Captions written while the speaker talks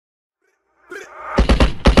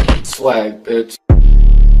Swag, bitch.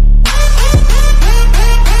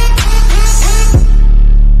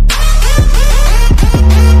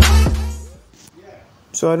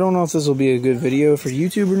 So I don't know if this will be a good video for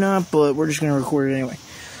YouTube or not, but we're just going to record it anyway.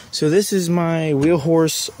 So this is my Wheel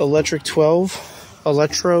Horse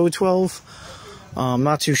electro12.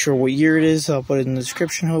 Not too sure what year it is. I'll put it in the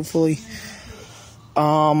description, hopefully.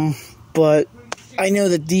 But I know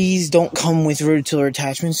that these don't come with rototiller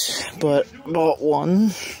attachments, but bought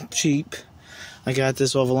one cheap. I got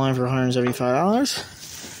this off the line for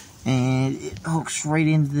 $175, and it hooks right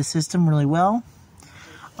into the system really well.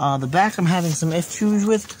 The back I'm having some issues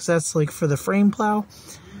with, because that's like for the frame plow,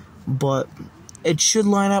 but it should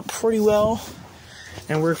line up pretty well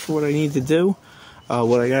and work for what I need to do.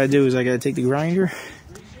 What I gotta do is I gotta take the grinder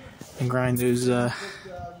and grind those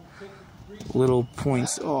little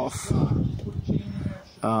points off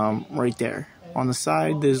right there on the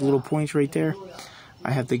side. Those little points right there, I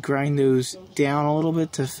have to grind those down a little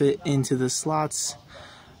bit to fit into the slots.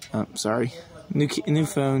 Sorry, new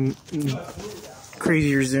phone,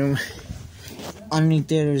 crazier zoom. Underneath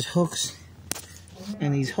there's hooks,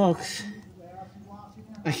 and these hooks,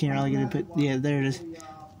 I can't really get it, but yeah, there it is.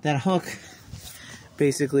 That hook,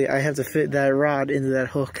 basically I have to fit that rod into that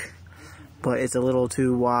hook, but it's a little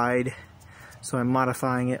too wide, so I'm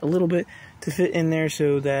modifying it a little bit to fit in there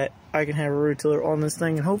so that I can have a rototiller on this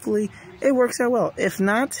thing, and hopefully it works out well. If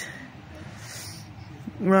not,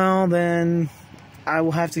 well, then I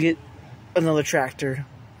will have to get another tractor,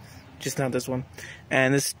 just not this one.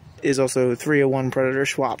 And this is also 301 Predator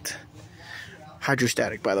swapped,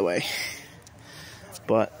 hydrostatic, by the way.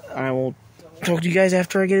 But I will talk to you guys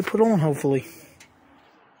after I get it put on, hopefully.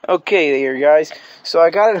 Okay there, guys. So I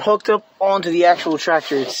got it hooked up onto the actual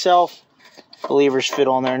tractor itself. The levers fit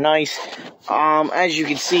on there nice. As you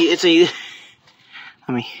can see, it's a...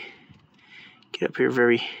 Let me get up here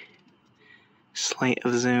very slight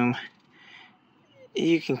of zoom.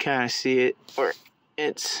 You can kind of see it, or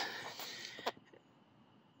it's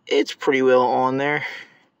pretty well on there.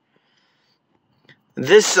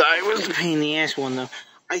 This side was the pain in the ass one, though.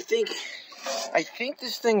 I think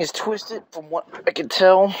this thing is twisted from what I can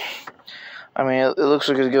tell. I mean, it looks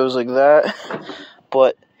like it goes like that,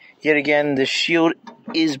 but yet again, the shield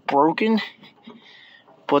is broken,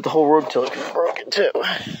 but the whole rototiller is broken too.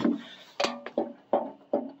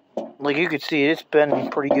 Like you could see, it's been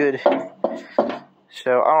pretty good.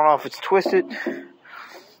 So I don't know if it's twisted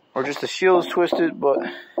or just the shield is twisted, but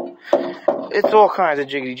it's all kinds of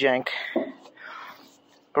jiggity jank.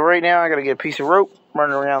 But right now, I gotta get a piece of rope, run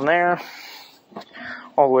it around there,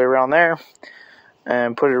 all the way around there,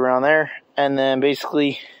 and put it around there, and then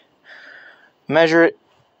basically measure it,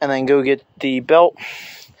 and then go get the belt.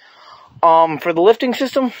 For the lifting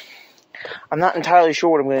system, I'm not entirely sure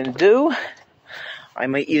what I'm going to do. I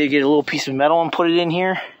might either get a little piece of metal and put it in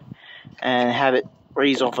here and have it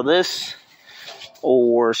raise off of this,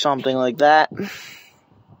 or something like that.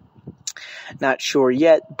 Not sure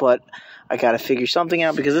yet, but I gotta figure something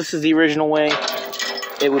out, because this is the original way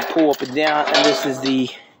it would pull up and down, and this is the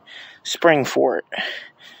spring for it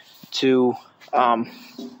to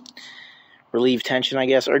relieve tension, I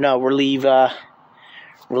guess, or no, relieve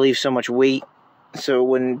so much weight, so it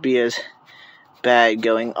wouldn't be as bad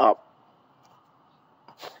going up.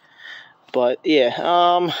 But yeah,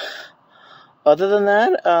 other than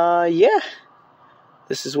that, yeah,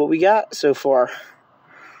 this is what we got so far.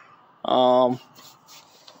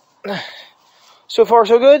 So far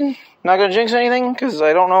so good. Not gonna jinx anything, because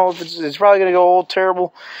I don't know if it's probably gonna go all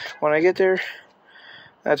terrible when I get there.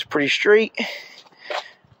 That's pretty straight.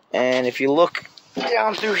 And if you look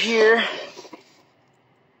down through here,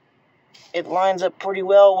 it lines up pretty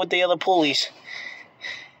well with the other pulleys.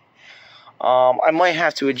 I might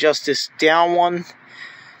have to adjust this down one,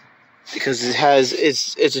 because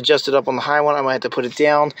it's adjusted up on the high one. I might have to put it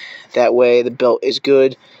down. That way the belt is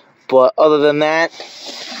good. But other than that,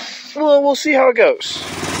 well, we'll see how it goes.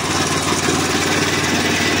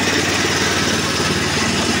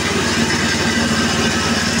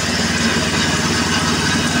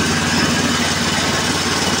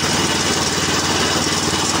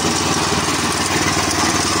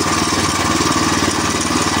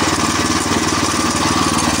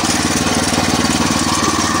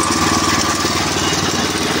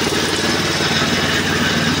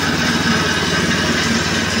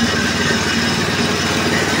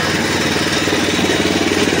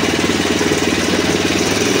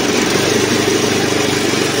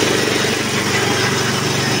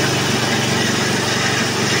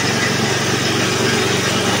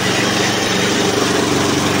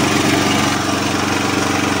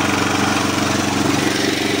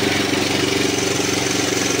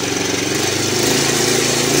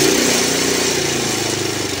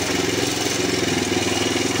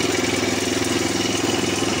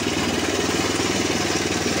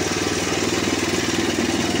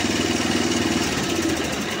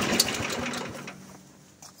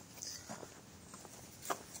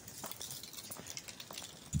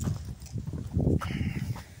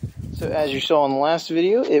 So as you saw in the last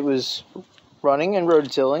video, it was running and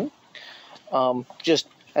rototilling. Just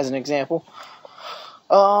as an example.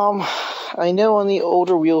 I know on the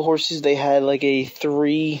older wheel horses they had like a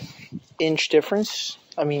 3-inch difference.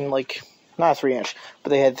 I mean, like, not 3-inch, but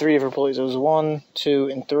they had 3 different pulleys. It was 1, 2,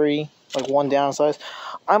 and 3, like one down a size.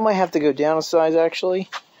 I might have to go down a size actually,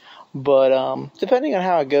 but depending on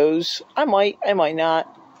how it goes, I might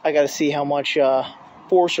not. I got to see how much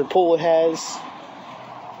force or pull it has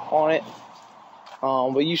on it.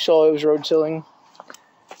 But you saw it was rototilling.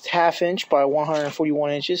 It's 1/2 inch by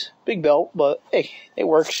 141 inches. Big belt, but hey, it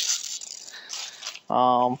works.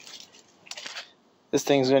 This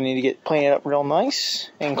thing's going to need to get painted up real nice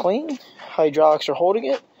and clean. Hydraulics are holding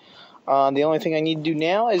it. The only thing I need to do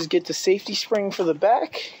now is get the safety spring for the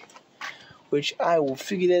back, which I will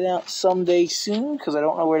figure that out someday soon because I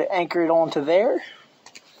don't know where to anchor it onto there.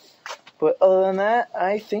 But other than that,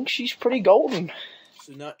 I think she's pretty golden.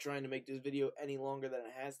 So not trying to make this video any longer than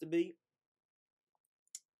it has to be.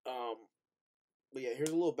 But yeah, here's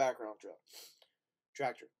a little background drill.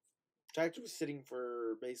 Tractor was sitting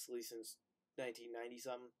for basically since 1990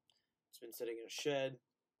 something. It's been sitting in a shed.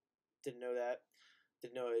 Didn't know that.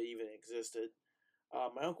 Didn't know it even existed.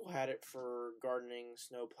 My uncle had it for gardening,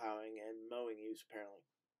 snow plowing, and mowing use, apparently.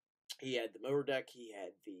 He had the mower deck. He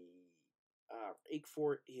had the rake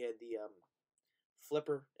for it. He had the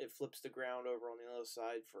flipper. It flips the ground over on the other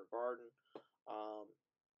side for a garden.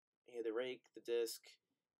 He had the rake, the disc,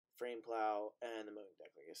 frame plow, and the mowing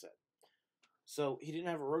deck, like I said. So he didn't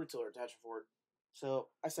have a rototiller attachment for it.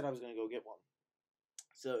 So I said I was going to go get one.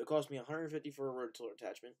 So it cost me $150 for a rototiller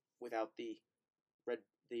attachment without the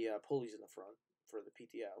pulleys in the front for the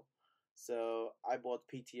PTO. So I bought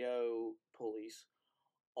the PTO pulleys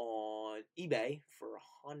on eBay for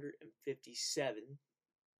 $157.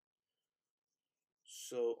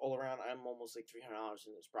 So all around, I'm almost like $300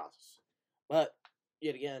 in this process. But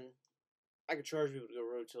yet again, I could charge people to go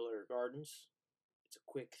rototiller gardens. It's a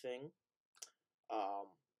quick thing.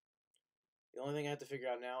 The only thing I have to figure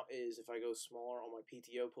out now is if I go smaller on my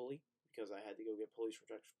PTO pulley, because I had to go get pulleys from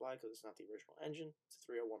Tractor Supply because it's not the original engine. It's a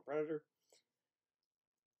 301 Predator.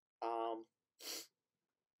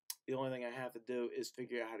 The only thing I have to do is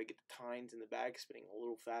figure out how to get the tines in the back spinning a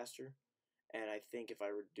little faster. And I think if I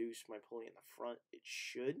reduce my pulley in the front, it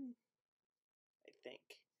should. I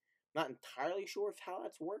think. Not entirely sure of how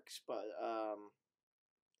that works, but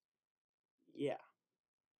yeah.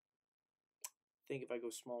 I think if I go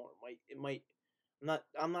smaller, it might.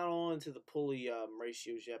 I'm not all into the pulley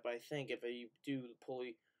ratios yet, but I think if I do the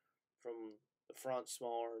pulley from the front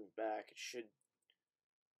smaller and back, it should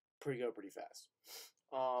go pretty fast.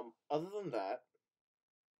 Other than that,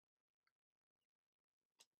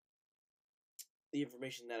 the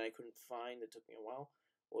information that I couldn't find that took me a while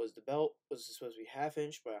was the belt was supposed to be 1/2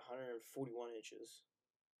 inch by 141 inches.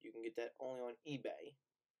 You can get that only on eBay,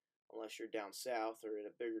 unless you're down south or at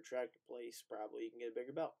a bigger tractor place. Probably you can get a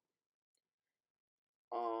bigger belt.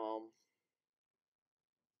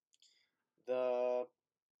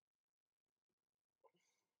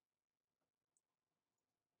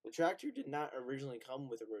 The tractor did not originally come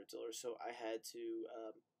with a rototiller, so I had to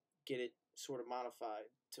get it sort of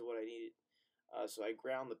modified to what I needed. So I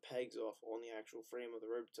ground the pegs off on the actual frame of the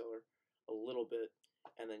rototiller a little bit,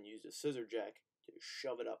 and then used a scissor jack to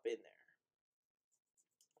shove it up in there.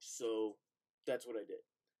 So that's what I did.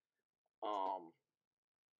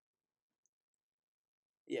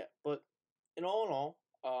 Yeah, but in all,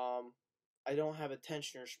 I don't have a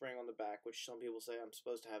tensioner spring on the back, which some people say I'm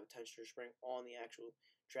supposed to have a tensioner spring on the actual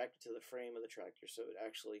tractor to the frame of the tractor, so it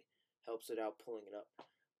actually helps it out pulling it up.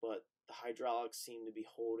 But the hydraulics seem to be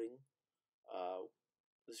holding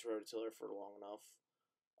this rototiller for long enough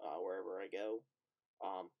wherever I go.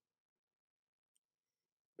 But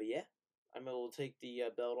yeah, I'm able to take the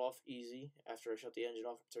belt off easy after I shut the engine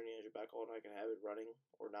off and turn the engine back on. I can have it running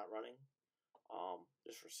or not running.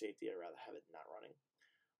 Just for safety, I'd rather have it not running.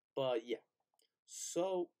 But yeah,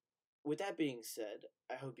 so with that being said,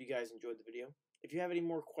 I hope you guys enjoyed the video. If you have any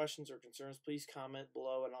more questions or concerns, please comment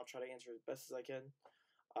below and I'll try to answer as best as I can.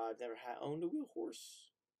 I've never owned a wheel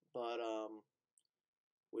horse, but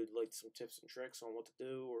would like some tips and tricks on what to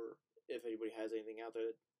do, or if anybody has anything out there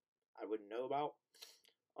that I wouldn't know about.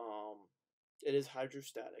 It is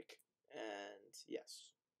hydrostatic, and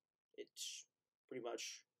yes, it's pretty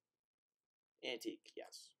much antique,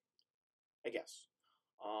 yes, I guess.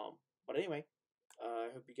 But anyway, I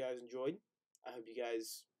hope you guys enjoyed. I hope you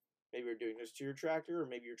guys maybe are doing this to your tractor, or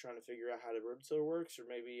maybe you're trying to figure out how the rototiller works, or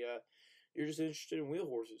maybe you're just interested in wheel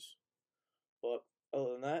horses. But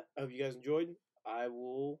other than that, I hope you guys enjoyed. I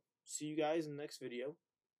will see you guys in the next video.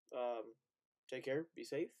 Take care, be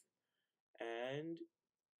safe, and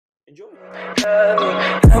enjoy.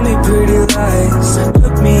 Tell me pretty lies,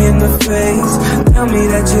 look me in the face, tell me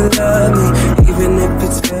that you love me, even if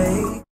it's fake.